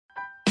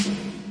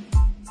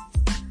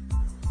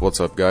What's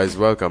up, guys?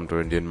 Welcome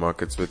to Indian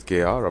Markets with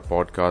KR, a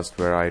podcast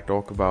where I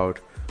talk about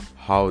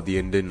how the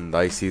Indian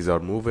indices are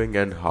moving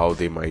and how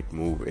they might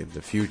move in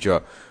the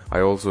future. I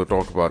also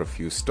talk about a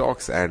few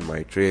stocks and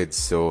my trades.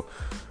 So,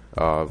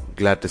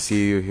 glad to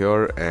see you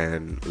here,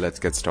 and let's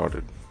get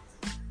started.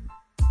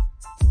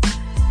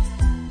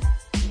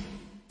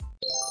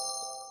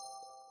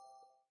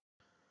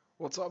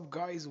 What's up,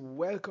 guys?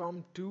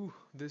 Welcome to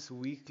this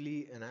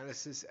weekly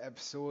analysis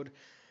episode,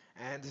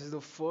 and this is the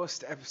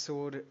first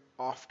episode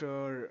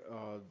after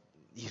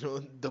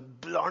the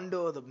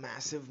blunder, the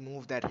massive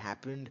move that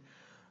happened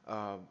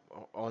uh,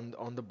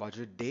 on the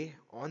budget day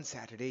on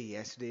Saturday.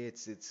 Yesterday,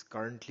 it's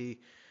currently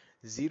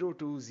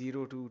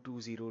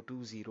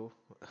 02022020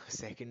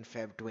 2nd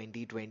Feb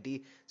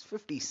 2020. It's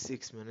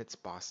 56 minutes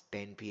past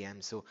 10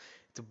 p.m. So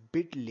it's a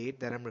bit late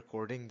that I'm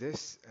recording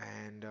this,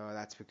 and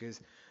that's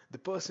because the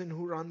person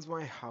who runs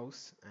my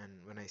house, and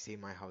when I say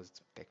my house,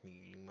 it's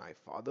technically my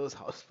father's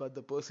house, but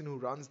the person who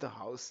runs the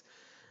house,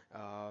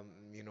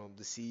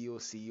 the CEO,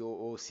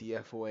 COO,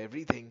 CFO,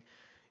 everything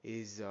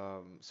is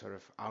sort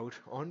of out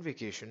on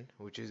vacation,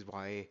 which is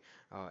why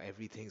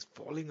everything's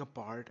falling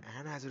apart,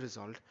 and as a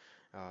result,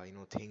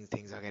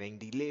 things are getting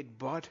delayed.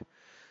 But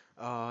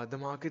the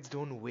markets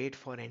don't wait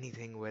for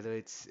anything, whether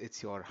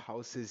it's your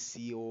house's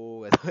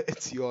CEO, whether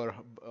it's your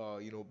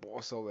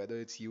boss, or whether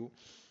it's you.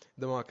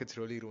 The markets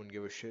really don't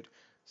give a shit.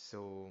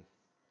 So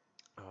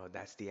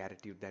that's the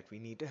attitude that we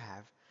need to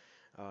have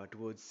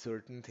towards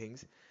certain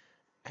things.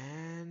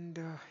 And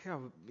yeah,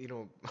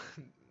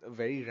 a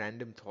very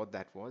random thought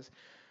that was.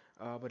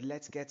 But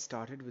let's get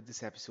started with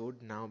this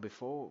episode now.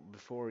 Before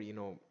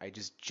I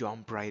just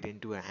jump right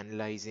into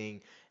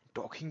analyzing,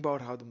 talking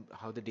about how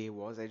the day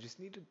was. I just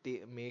need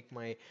to make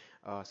my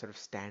sort of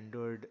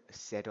standard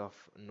set of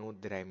note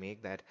that I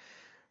make that.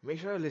 Make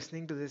sure you're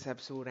listening to this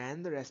episode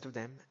and the rest of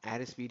them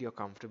at a speed you're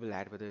comfortable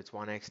at, whether it's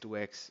 1x,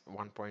 2x,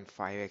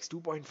 1.5x,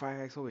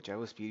 2.5x, or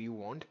whichever speed you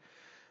want.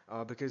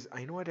 Because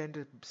I know I tend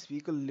to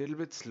speak a little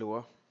bit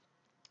slower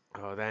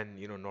than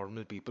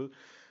normal people.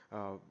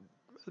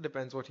 It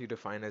depends what you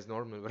define as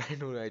normal, but I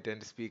know I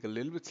tend to speak a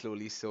little bit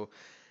slowly. So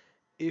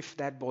if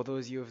that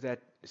bothers you, if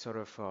that sort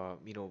of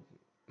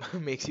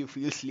makes you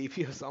feel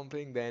sleepy or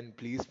something, then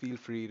please feel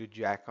free to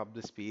jack up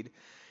the speed.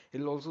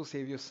 It'll also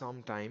save you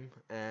some time.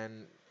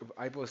 And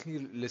I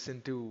personally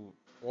listen to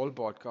all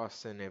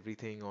podcasts and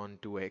everything on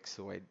 2x,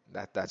 so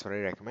that's what I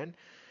recommend.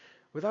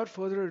 Without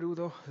further ado,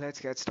 though, let's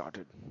get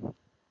started.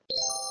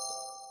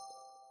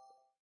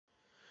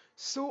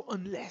 So,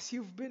 unless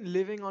you've been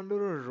living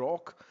under a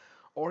rock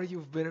or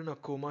you've been in a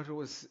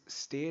comatose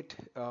state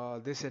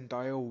this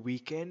entire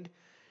weekend,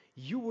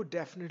 you would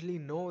definitely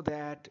know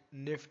that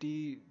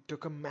Nifty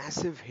took a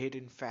massive hit.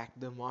 In fact,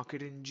 the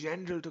market in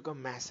general took a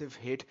massive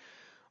hit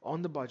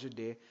on the budget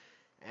day,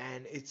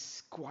 and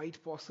it's quite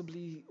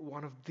possibly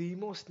one of the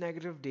most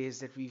negative days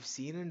that we've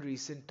seen in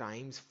recent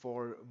times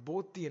for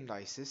both the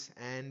indices.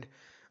 And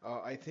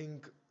I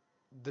think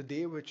the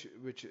day which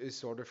is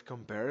sort of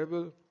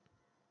comparable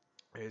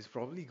is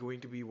probably going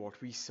to be what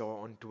we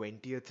saw on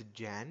 20th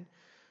Jan.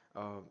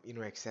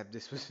 Except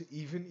this was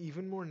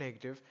even more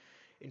negative.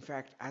 In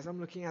fact, as I'm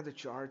looking at the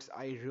charts,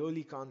 I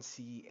really can't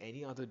see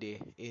any other day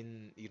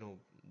in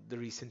the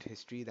recent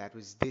history that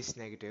was this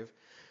negative.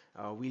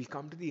 We'll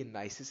come to the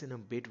indices in a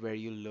bit, where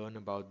you'll learn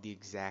about the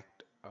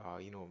exact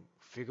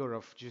figure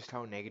of just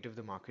how negative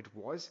the market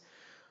was.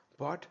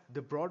 But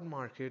the broad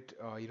market,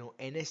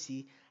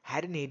 NSE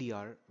had an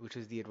ADR, which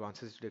is the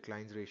advances to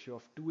declines ratio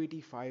of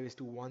 285 is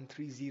to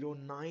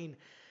 1309.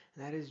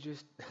 That is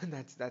just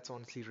that's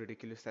honestly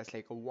ridiculous. That's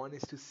like a 1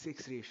 is to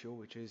 6 ratio,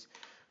 which is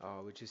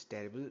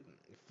terrible.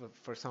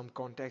 For some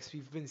context,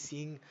 we've been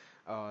seeing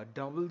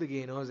double the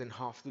gainers and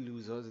half the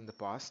losers in the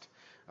past,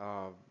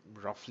 uh,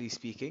 roughly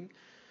speaking.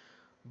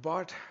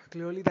 But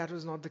clearly that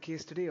was not the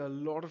case today. A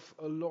lot of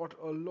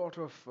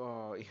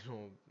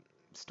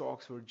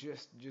stocks were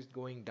just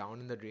going down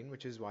in the drain,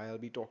 which is why I'll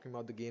be talking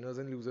about the gainers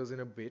and losers in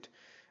a bit.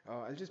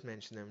 I'll just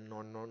mention them,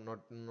 not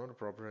a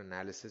proper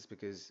analysis,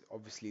 because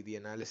obviously the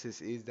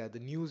analysis is that the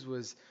news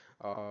was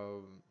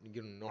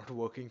not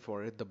working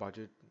for it. The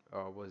budget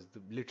was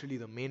literally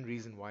the main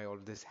reason why all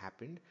of this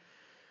happened.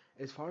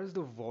 As far as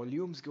the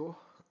volumes go,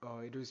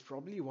 it was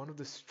probably one of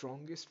the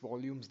strongest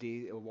volume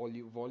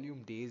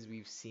days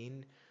we've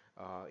seen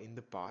in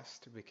the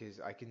past, because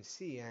I can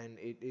see, and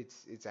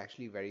it's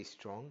actually very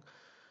strong,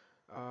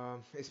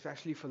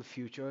 especially for the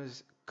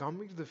futures.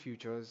 Coming to the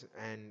futures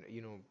and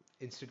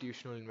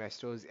institutional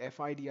investors,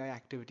 FIDI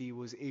activity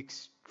was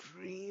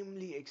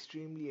extremely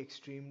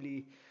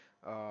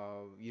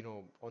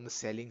on the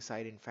selling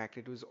side. In fact,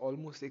 it was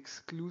almost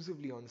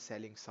exclusively on the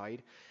selling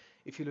side.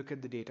 If you look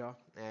at the data,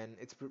 and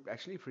it's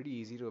actually pretty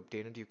easy to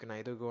obtain it. You can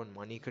either go on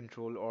Money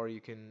Control, or you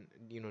can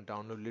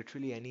download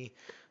literally any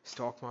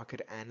stock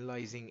market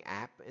analyzing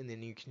app, and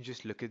then you can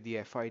just look at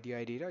the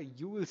FIDI data.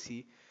 You will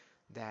see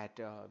that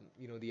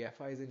the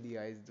FIs and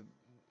DIs,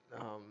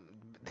 um,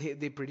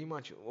 they pretty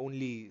much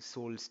only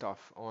sold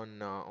stuff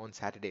on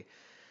Saturday.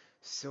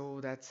 So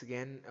that's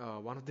again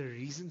one of the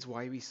reasons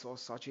why we saw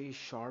such a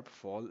sharp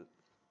fall.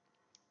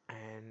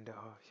 And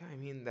yeah, I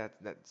mean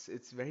that's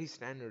it's very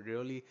standard.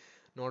 Really,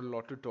 not a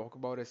lot to talk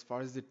about as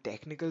far as the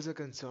technicals are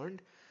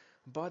concerned.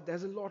 But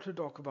there's a lot to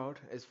talk about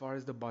as far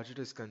as the budget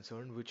is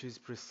concerned, which is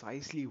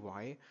precisely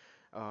why,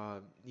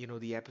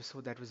 the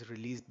episode that was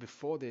released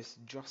before this,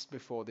 just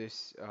before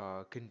this,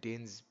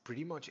 contains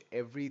pretty much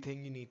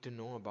everything you need to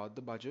know about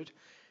the budget.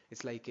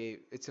 It's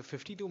a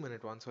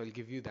 52-minute one, so I'll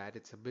give you that.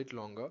 It's a bit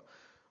longer,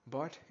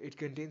 but it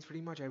contains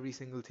pretty much every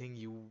single thing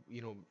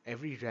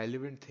every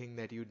relevant thing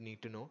that you'd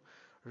need to know,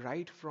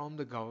 right from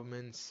the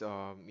government's,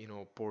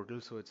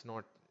 portal. So it's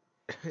not,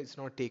 it's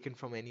not taken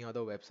from any other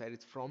website.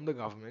 It's from the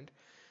government.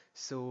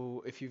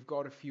 So if you've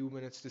got a few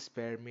minutes to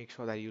spare, make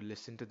sure that you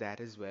listen to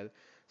that as well.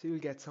 So you'll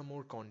get some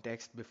more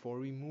context before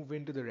we move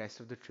into the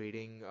rest of the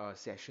trading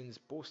sessions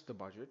post the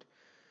budget.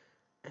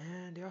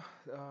 And yeah,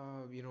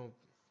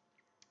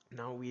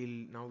 now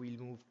we'll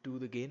move to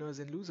the gainers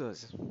and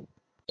losers.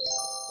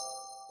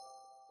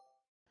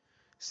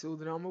 So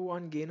the number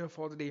one gainer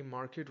for the day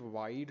market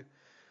wide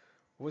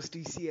was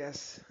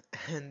TCS,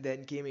 and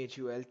then came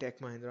HUL,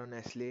 Tech Mahindra,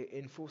 Nestle,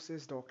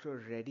 Infosys,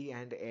 Dr. Reddy,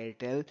 and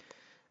Airtel.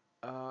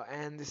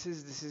 And this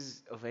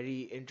is a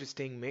very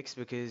interesting mix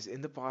because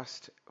in the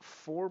past,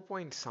 4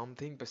 point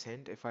something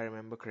percent, if I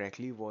remember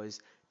correctly,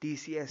 was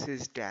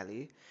TCS's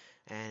tally,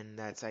 and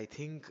that's I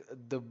think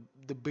the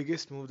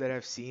biggest move that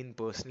I've seen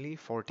personally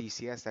for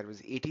TCS. That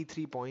was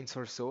 83 points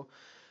or so.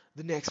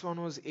 The next one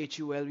was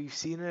HUL. We've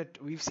seen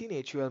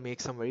HUL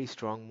make some very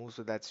strong moves,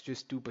 so that's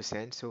just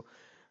 2%. So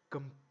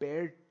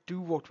compared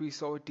to what we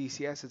saw with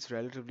TCS, it's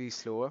relatively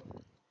slower.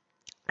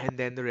 And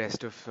then the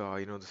rest of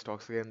the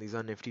stocks again, these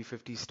are Nifty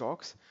 50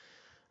 stocks.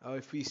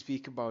 If we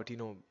speak about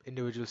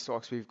individual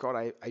stocks, we've got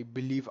I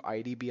believe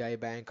IDBI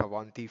Bank,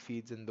 Avanti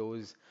Feeds, and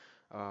those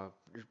uh,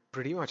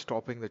 pretty much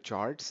topping the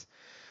charts.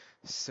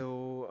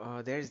 So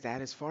there's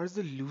that. As far as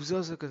the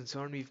losers are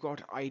concerned, we've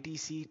got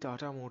ITC,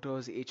 Tata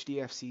Motors,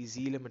 HDFC,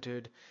 Z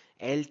Limited,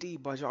 LT,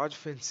 Bajaj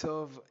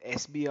Finserv,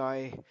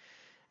 SBI,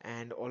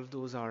 and all of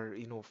those are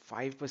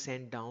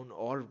 5% down,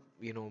 or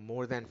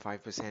more than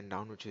 5%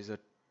 down, which is a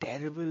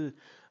terrible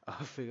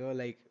figure.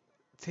 Like,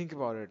 think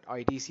about it.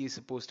 ITC is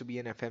supposed to be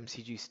an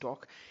FMCG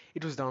stock.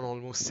 It was down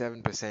almost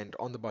 7%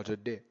 on the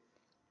budget day.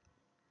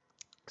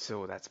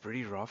 So that's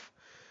pretty rough.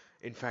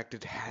 In fact,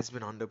 it has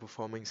been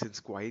underperforming since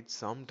quite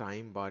some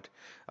time, but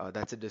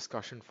that's a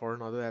discussion for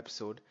another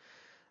episode.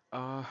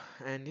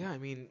 And yeah, I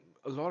mean,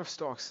 a lot of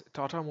stocks.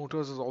 Tata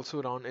Motors is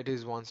also down. It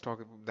is one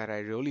stock that I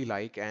really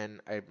like, and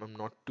I'm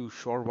not too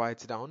sure why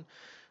it's down,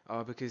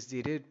 because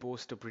they did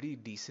post a pretty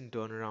decent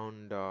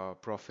turnaround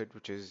profit,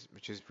 which is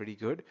pretty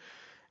good.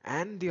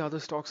 And the other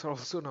stocks are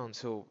also down.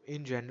 So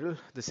in general,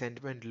 the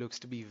sentiment looks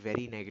to be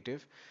very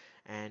negative.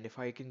 And if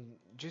I can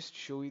just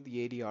show you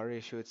the ADR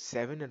ratio, it's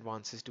 7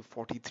 advances to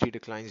 43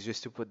 declines,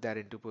 just to put that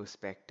into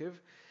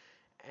perspective.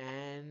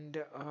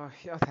 And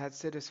yeah,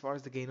 that's it as far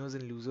as the gainers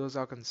and losers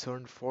are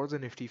concerned for the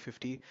Nifty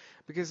 50,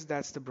 because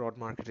that's the broad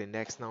market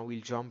index. Now we'll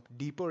jump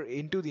deeper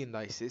into the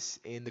indices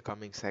in the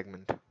coming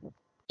segment.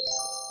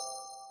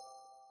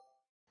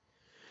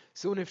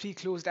 So Nifty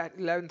closed at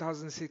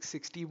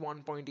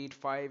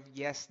 11,661.85.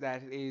 Yes,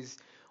 that is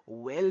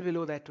well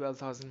below that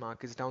 12,000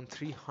 mark. It's down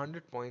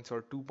 300 points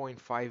or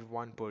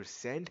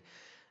 2.51%.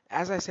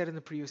 As I said in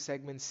the previous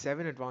segment,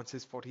 7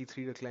 advances,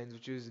 43 declines,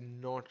 which is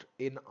not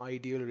an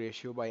ideal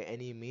ratio by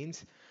any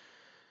means.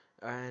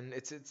 And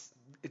it's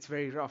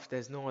very rough.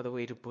 There's no other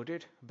way to put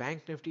it.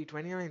 Bank Nifty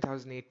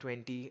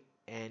 29,820,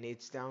 and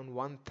it's down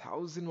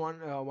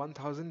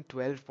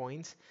 1,012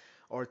 points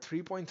or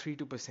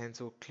 3.32%.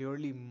 So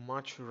clearly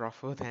much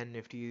rougher than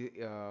Nifty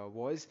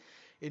was.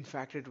 In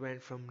fact, it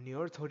went from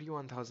near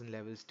 31,000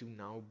 levels to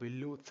now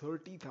below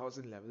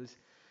 30,000 levels.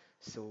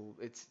 So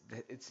it's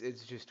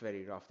just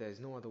very rough. There's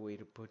no other way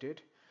to put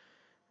it.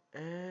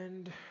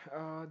 And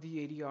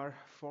the ADR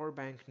for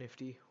Bank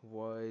Nifty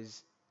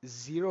was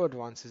 0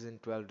 advances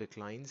and 12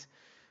 declines.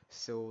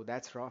 So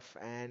that's rough.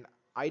 And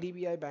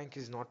IDBI Bank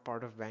is not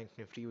part of Bank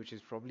Nifty, which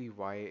is probably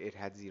why it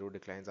had 0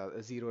 declines,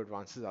 0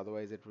 advances.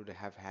 Otherwise, it would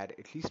have had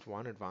at least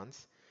one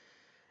advance.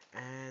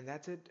 And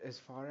that's it as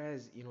far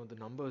as the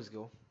numbers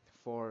go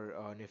for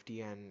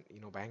Nifty and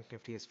Bank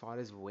Nifty, as far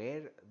as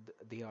where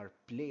they are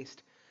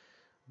placed.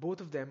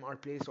 Both of them are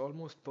placed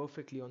almost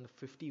perfectly on the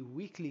 50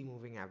 weekly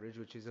moving average,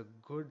 which is a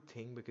good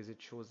thing because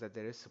it shows that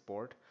there is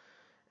support.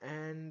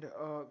 And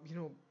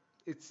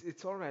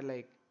it's all right.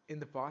 Like in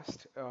the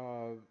past,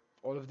 all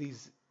of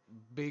these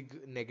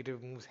big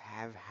negative moves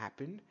have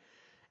happened,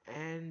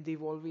 and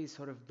they've always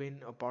sort of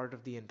been a part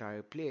of the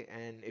entire play.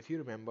 And if you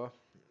remember,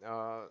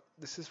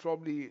 this is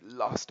probably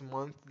last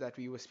month that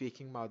we were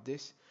speaking about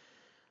this.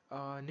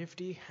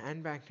 Nifty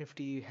and Bank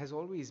Nifty has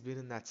always been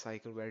in that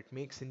cycle where it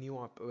makes a new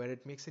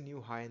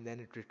high and then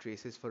it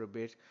retraces for a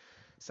bit.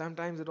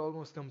 Sometimes it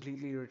almost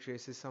completely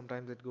retraces,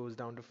 sometimes it goes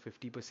down to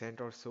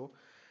 50% or so,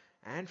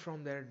 and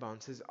from there it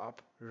bounces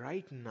up.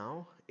 Right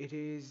now, it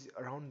is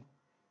around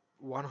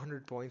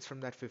 100 points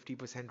from that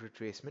 50%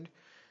 retracement.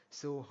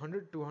 So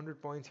 100, 200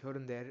 points here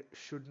and there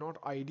should not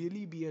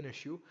ideally be an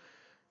issue,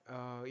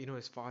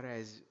 as far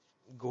as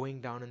going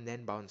down and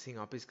then bouncing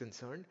up is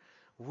concerned.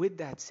 With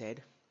that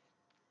said,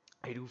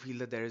 I do feel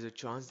that there is a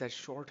chance that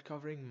short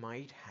covering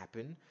might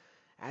happen.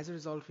 As a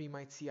result, we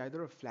might see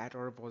either a flat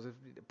or a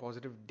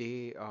positive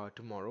day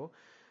tomorrow.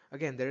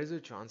 Again, there is a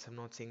chance. I'm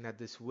not saying that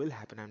this will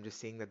happen. I'm just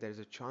saying that there's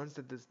a chance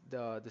that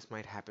this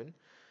might happen.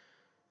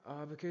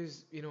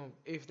 Because,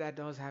 if that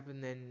does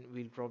happen, then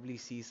we'll probably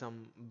see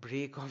some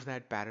break of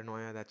that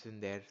paranoia that's in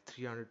there.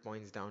 300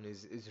 points down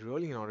is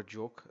really not a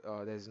joke.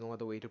 There's no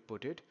other way to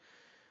put it.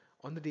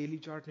 On the daily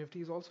chart,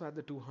 Nifty is also at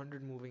the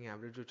 200 moving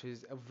average, which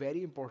is a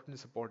very important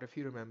support. If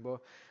you remember,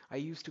 I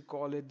used to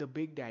call it the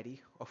big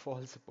daddy of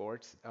all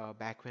supports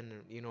back when,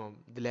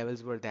 the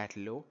levels were that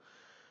low.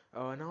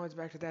 Now it's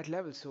back to that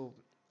level. So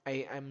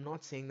I'm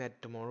not saying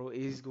that tomorrow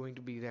is going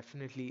to be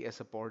definitely a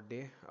support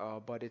day,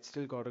 but it's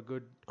still got a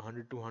good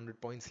 100,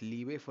 200 points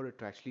leeway for it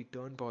to actually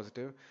turn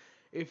positive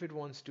if it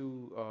wants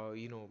to,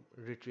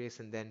 retrace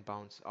and then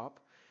bounce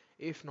up.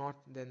 If not,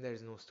 then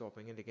there's no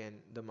stopping it. Again,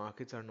 the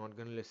markets are not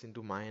going to listen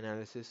to my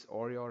analysis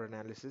or your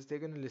analysis. They're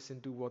going to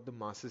listen to what the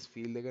masses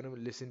feel. They're going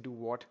to listen to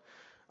what,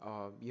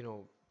 uh, you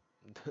know,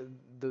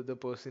 the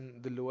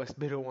person, the lowest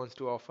bidder wants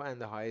to offer, and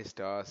the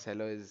highest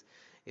seller is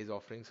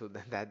offering. So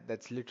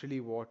that's literally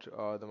what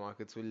the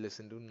markets will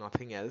listen to,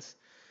 nothing else.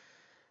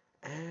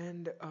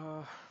 And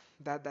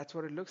that's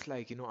what it looks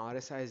like.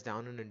 RSI is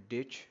down in a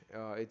ditch.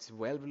 It's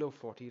well below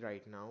 40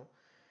 right now,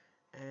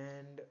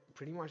 and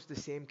pretty much the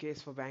same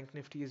case for Bank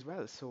Nifty as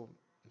well. So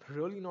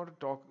really not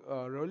a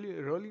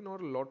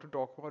lot to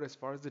talk about as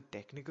far as the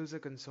technicals are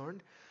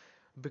concerned,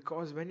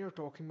 because when you're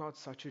talking about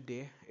such a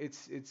day,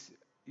 it's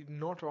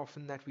not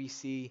often that we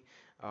see,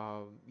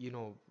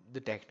 the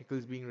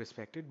technicals being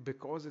respected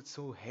because it's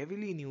so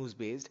heavily news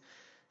based.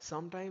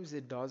 Sometimes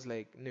it does,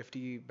 like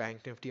Nifty,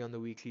 Bank Nifty on the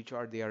weekly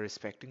chart, they are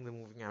respecting the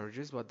moving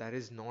averages, but that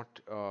is not,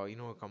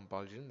 a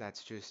compulsion.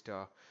 That's just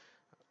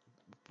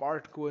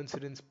part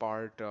coincidence,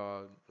 part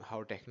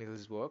how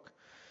technicals work,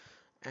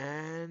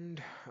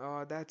 and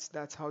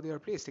that's how they are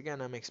placed.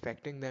 Again, I'm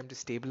expecting them to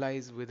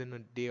stabilize within a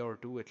day or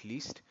two at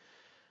least.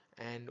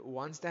 And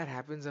once that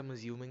happens, I'm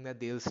assuming that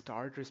they'll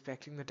start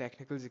respecting the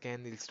technicals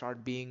again. They'll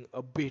start being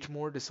a bit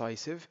more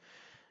decisive,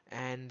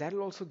 and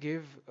that'll also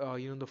give the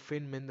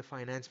FinMin, the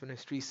finance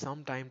ministry,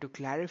 some time to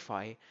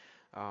clarify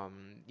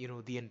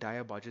the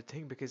entire budget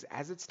thing, because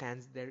as it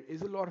stands, there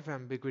is a lot of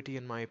ambiguity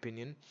in my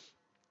opinion.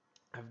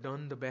 I've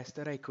done the best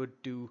that I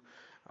could to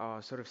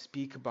sort of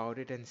speak about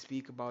it and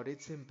speak about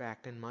its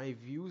impact and my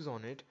views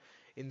on it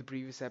in the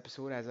previous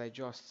episode. As I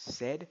just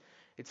said,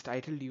 it's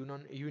titled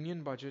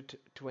Union Budget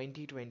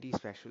 2020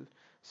 Special.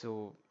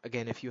 So,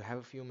 again, if you have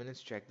a few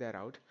minutes, check that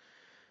out.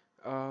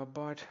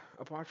 But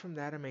apart from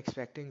that, I'm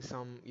expecting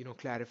some,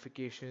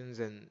 clarifications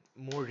and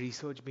more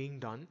research being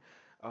done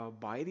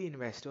by the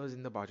investors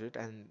in the budget.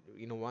 And,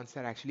 once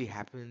that actually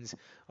happens,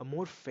 a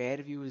more fair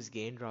view is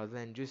gained rather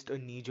than just a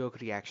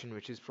knee-jerk reaction,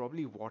 which is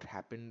probably what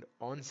happened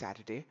on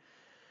Saturday.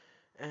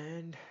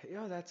 And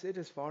yeah, that's it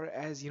as far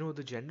as,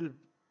 the general,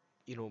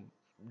 you know,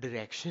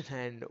 direction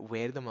and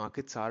where the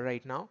markets are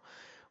right now.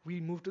 We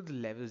move to the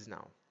levels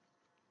now.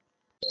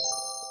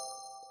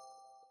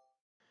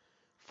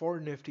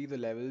 For Nifty, the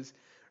levels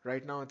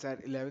right now it's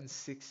at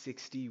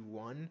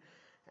 11,661,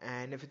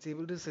 and if it's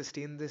able to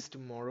sustain this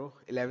tomorrow,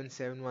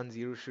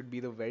 11,710 should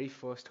be the very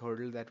first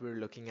hurdle that we're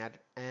looking at.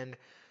 And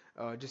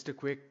just a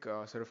quick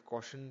sort of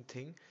caution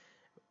thing,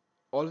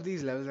 all of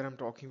these levels that I'm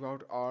talking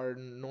about are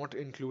not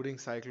including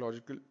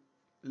psychological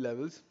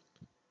levels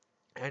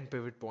and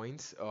pivot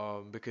points,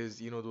 because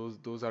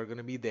those are going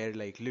to be there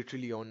like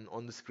literally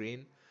on the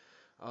screen.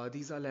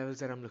 These are levels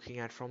that I'm looking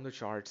at from the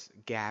charts: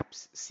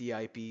 gaps,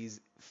 CIPs,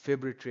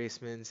 fib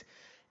retracements,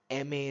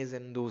 MAs,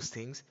 and those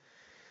things.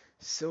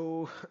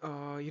 So,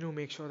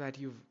 make sure that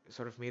you've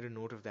sort of made a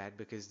note of that,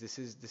 because this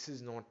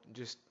is not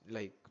just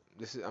like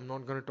this is. I'm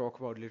not going to talk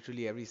about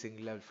literally every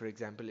single level. For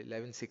example,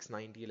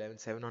 11,690,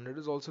 11,700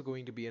 is also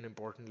going to be an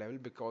important level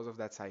because of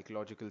that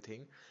psychological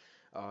thing.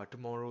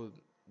 Tomorrow,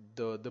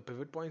 the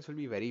pivot points will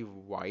be very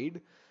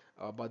wide,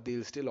 but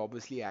they'll still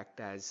obviously act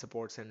as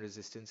supports and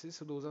resistances.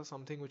 So those are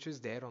something which is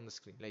there on the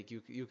screen. Like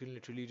you can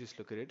literally just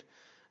look at it.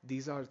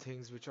 These are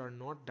things which are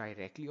not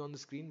directly on the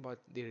screen, but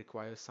they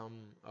require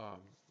some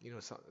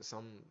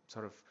some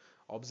sort of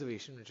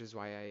observation, which is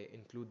why I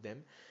include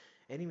them.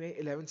 Anyway,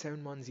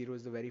 11,710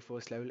 is the very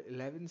first level.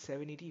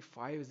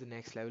 11,785 is the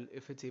next level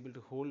if it's able to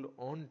hold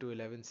on to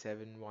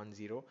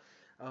 11,710.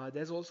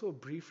 There's also a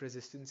brief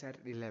resistance at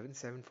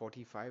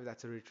 11,745.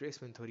 That's a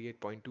retracement,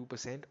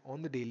 38.2%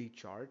 on the daily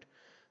chart.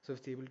 So if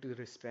it's able to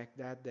respect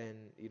that,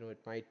 then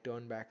it might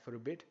turn back for a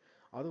bit.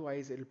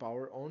 Otherwise, it'll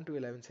power on to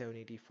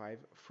 11,785.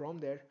 From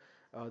there,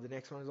 the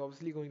next one is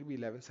obviously going to be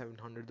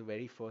 11,700, the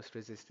very first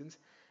resistance.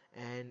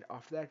 And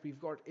after that, we've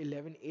got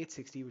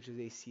 11,860, which is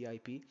a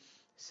CIP.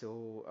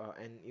 So,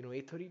 and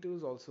 832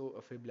 is also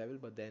a fib level,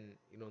 but then,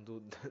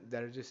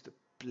 there are just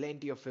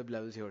plenty of fib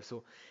levels here.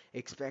 So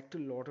expect a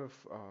lot of,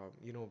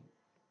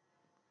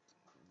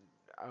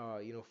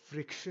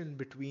 friction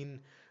between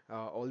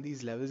all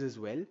these levels as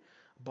well.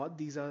 But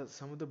these are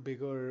some of the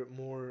bigger,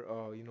 more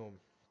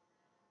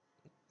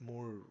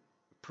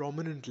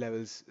prominent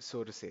levels,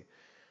 so to say.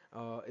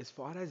 As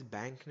far as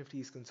Bank Nifty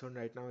is concerned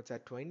right now, it's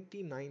at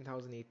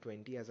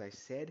 29,820, as I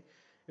said.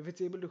 If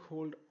it's able to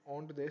hold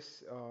on to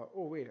this,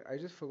 oh wait, I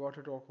just forgot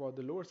to talk about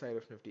the lower side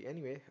of Nifty.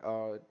 Anyway,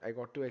 I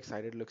got too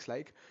excited, looks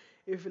like.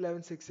 If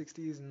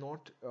 11,660 is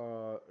not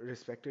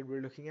respected,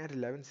 we're looking at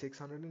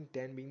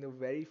 11,610 being the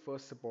very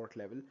first support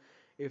level.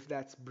 If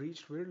that's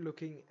breached, we're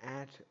looking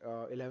at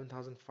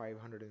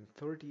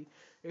 11,530.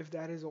 If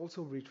that is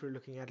also breached, we're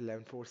looking at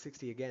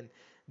 11,460. Again,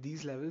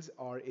 these levels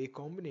are a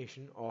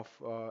combination of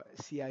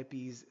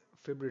CIPs,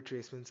 fib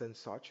retracements, and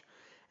such.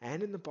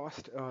 And in the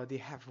past, they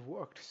have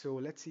worked. So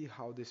let's see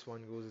how this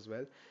one goes as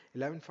well.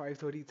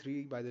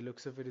 11,533, by the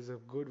looks of it, is a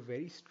good,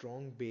 very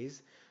strong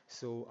base.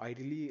 So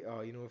ideally,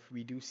 if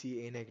we do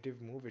see a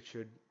negative move, it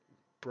should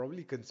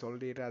probably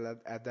consolidate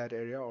at that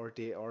area, or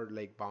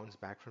like bounce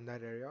back from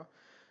that area.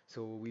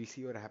 So we'll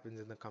see what happens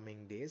in the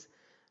coming days.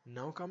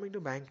 Now coming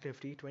to Bank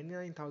Nifty,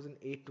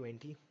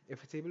 29,820.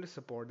 If it's able to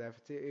support that,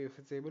 if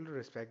it's able to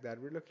respect that,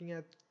 we're looking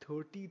at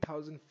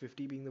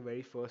 30,050 being the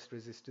very first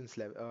resistance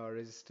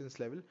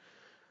level.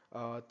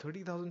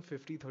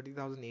 30,050,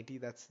 30,080,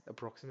 that's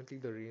approximately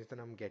the range that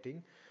I'm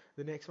getting.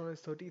 The next one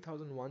is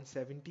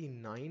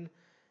 30,179,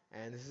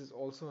 and this is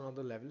also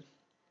another level.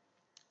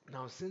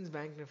 Now, since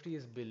Bank Nifty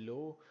is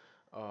below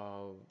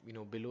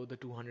the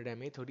 200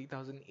 MA,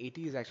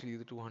 30,080 is actually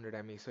the 200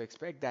 MA. So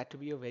expect that to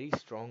be a very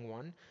strong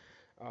one.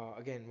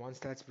 Again, once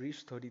that's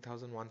breached,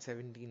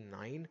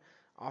 30,179.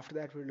 After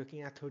that, we're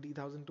looking at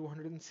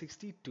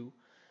 30,262.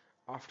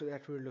 After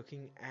that, we're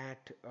looking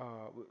at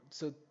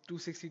so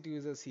 262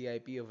 is a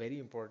CIP, a very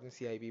important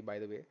CIP, by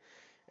the way.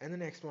 And the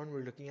next one,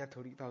 we're looking at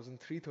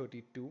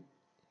 30,332.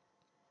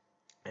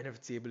 And if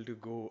it's able to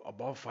go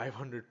above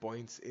 500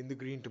 points in the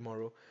green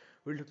tomorrow,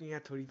 we're looking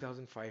at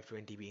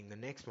 30,520 being the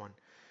next one.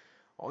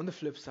 On the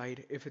flip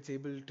side, if it's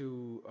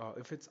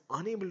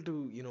unable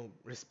to,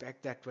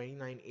 respect that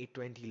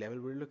 29,820 level,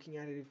 we're looking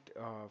at it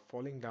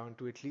falling down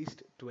to at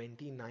least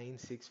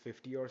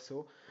 29,650 or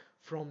so.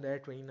 From there,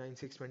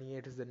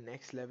 29,628 is the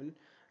next level.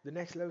 The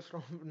next level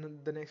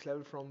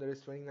from there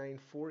is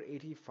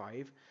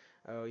 29,485.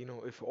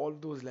 If all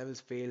those levels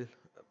fail,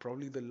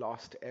 probably the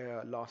last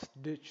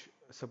ditch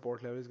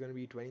support level is going to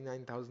be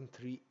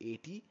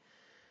 29,380.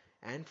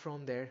 And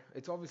from there,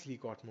 it's obviously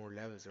got more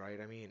levels, right?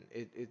 I mean,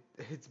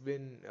 it's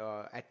been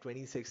at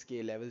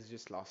 26k levels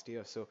just last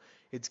year, so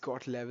it's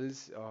got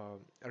levels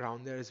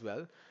around there as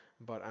well.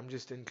 But I'm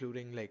just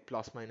including like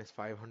plus minus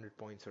 500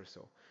 points or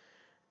so.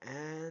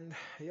 And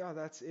yeah,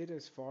 that's it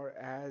as far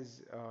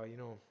as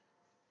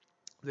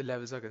the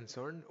levels are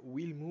concerned.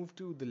 We'll move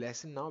to the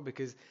lesson now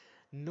because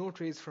no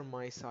trades from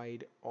my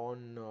side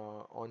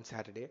on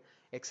Saturday,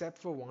 except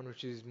for one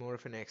which is more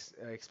of an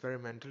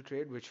experimental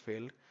trade which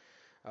failed.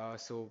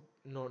 So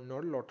not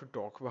a lot to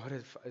talk about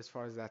as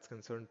far as that's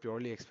concerned.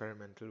 Purely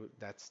experimental.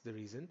 That's the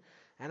reason,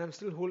 and I'm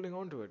still holding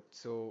on to it.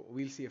 So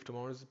we'll see if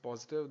tomorrow's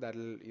positive.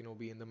 That'll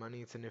be in the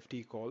money. It's a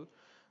nifty call.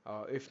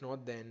 If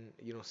not, then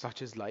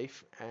such is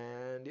life.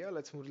 And yeah,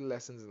 let's move to the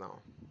lessons now.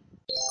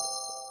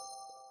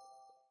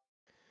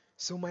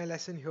 So my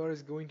lesson here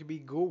is going to be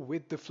go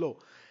with the flow.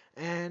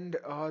 And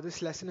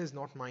this lesson is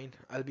not mine.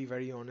 I'll be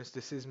very honest.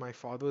 This is my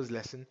father's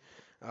lesson.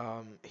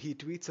 He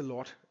tweets a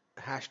lot.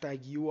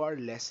 Hashtag UR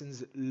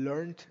lessons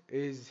learned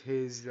is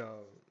his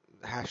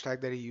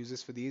hashtag that he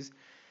uses for these.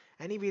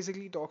 And he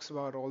basically talks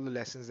about all the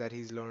lessons that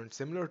he's learned,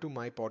 similar to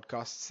my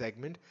podcast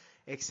segment,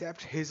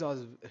 except his are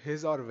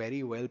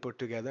very well put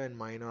together and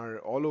mine are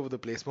all over the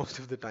place most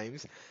of the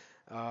times.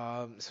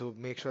 So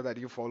make sure that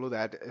you follow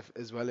that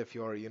as well if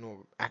you're,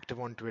 active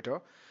on Twitter.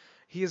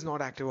 He is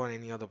not active on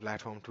any other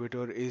platform.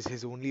 Twitter is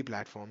his only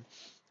platform.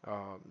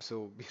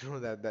 So you know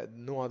that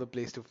no other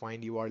place to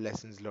find your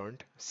lessons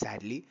learned,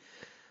 sadly.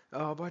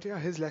 But yeah,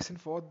 his lesson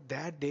for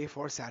that day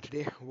for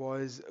Saturday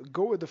was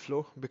go with the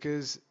flow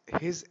because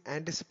his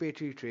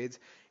anticipatory trades,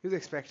 he was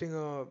expecting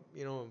a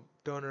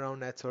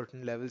turnaround at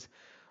certain levels.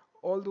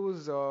 All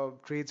those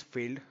trades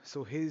failed.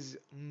 So his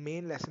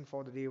main lesson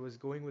for the day was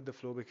going with the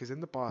flow because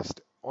in the past,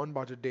 on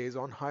budget days,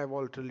 on high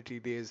volatility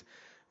days,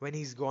 when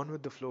he's gone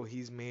with the flow,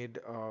 he's made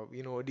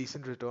a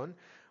decent return.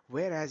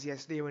 Whereas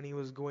yesterday, when he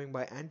was going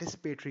by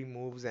anticipatory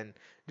moves and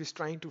just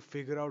trying to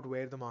figure out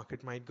where the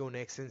market might go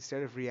next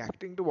instead of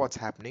reacting to what's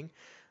happening,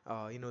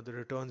 the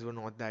returns were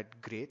not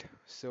that great.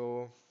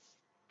 So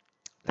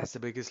that's the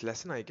biggest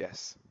lesson, I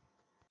guess.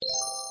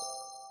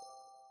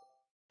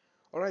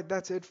 Alright,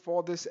 that's it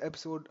for this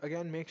episode.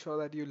 Again, make sure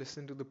that you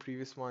listen to the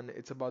previous one.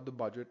 It's about the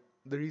budget.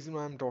 The reason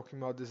why I'm talking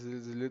about this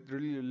is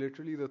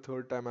literally the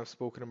third time I've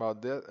spoken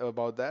about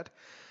that.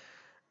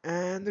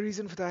 And the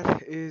reason for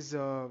that is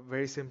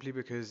very simply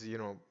because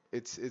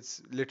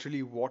it's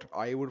literally what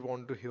I would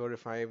want to hear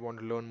if I want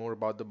to learn more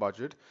about the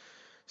budget.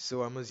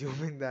 So I'm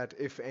assuming that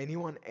if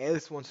anyone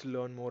else wants to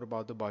learn more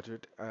about the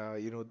budget,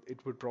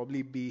 it would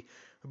probably be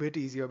a bit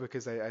easier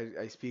because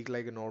I speak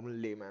like a normal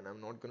layman.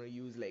 I'm not gonna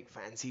use like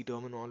fancy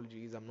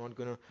terminologies. I'm not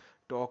gonna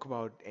talk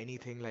about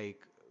anything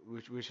like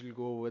which will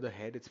go over the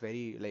head. It's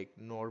very like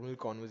normal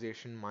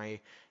conversation. My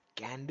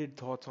candid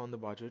thoughts on the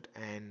budget,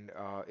 and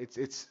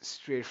it's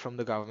straight from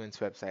the government's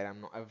website.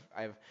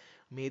 I've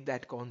made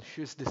that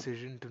conscious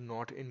decision to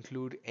not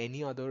include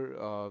any other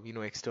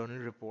external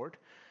report,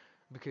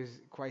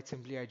 because quite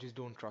simply I just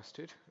don't trust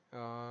it.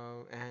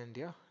 And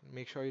yeah,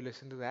 make sure you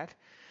listen to that.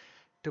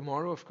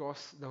 Tomorrow, of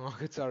course, the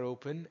markets are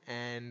open,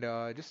 and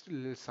just a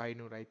little side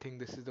note, I think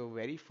this is the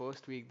very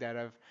first week that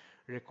I've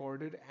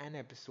recorded an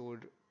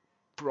episode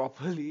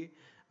properly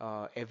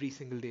every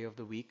single day of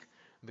the week,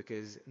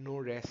 because no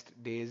rest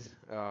days.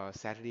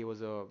 Saturday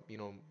was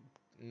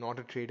not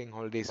a trading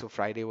holiday, so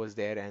Friday was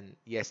there, and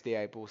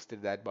yesterday I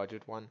posted that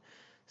budget one.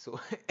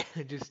 So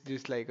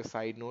just like a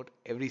side note,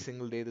 every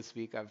single day this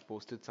week I've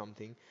posted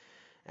something,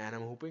 and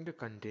I'm hoping to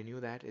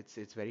continue that.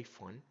 It's very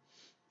fun.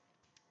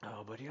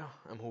 But yeah,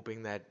 I'm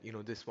hoping that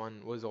this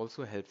one was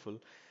also helpful,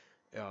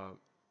 uh,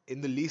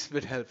 in the least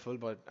bit helpful,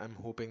 but I'm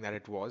hoping that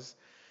it was.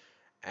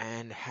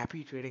 And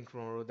happy trading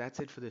tomorrow. That's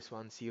it for this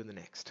one. See you in the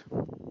next.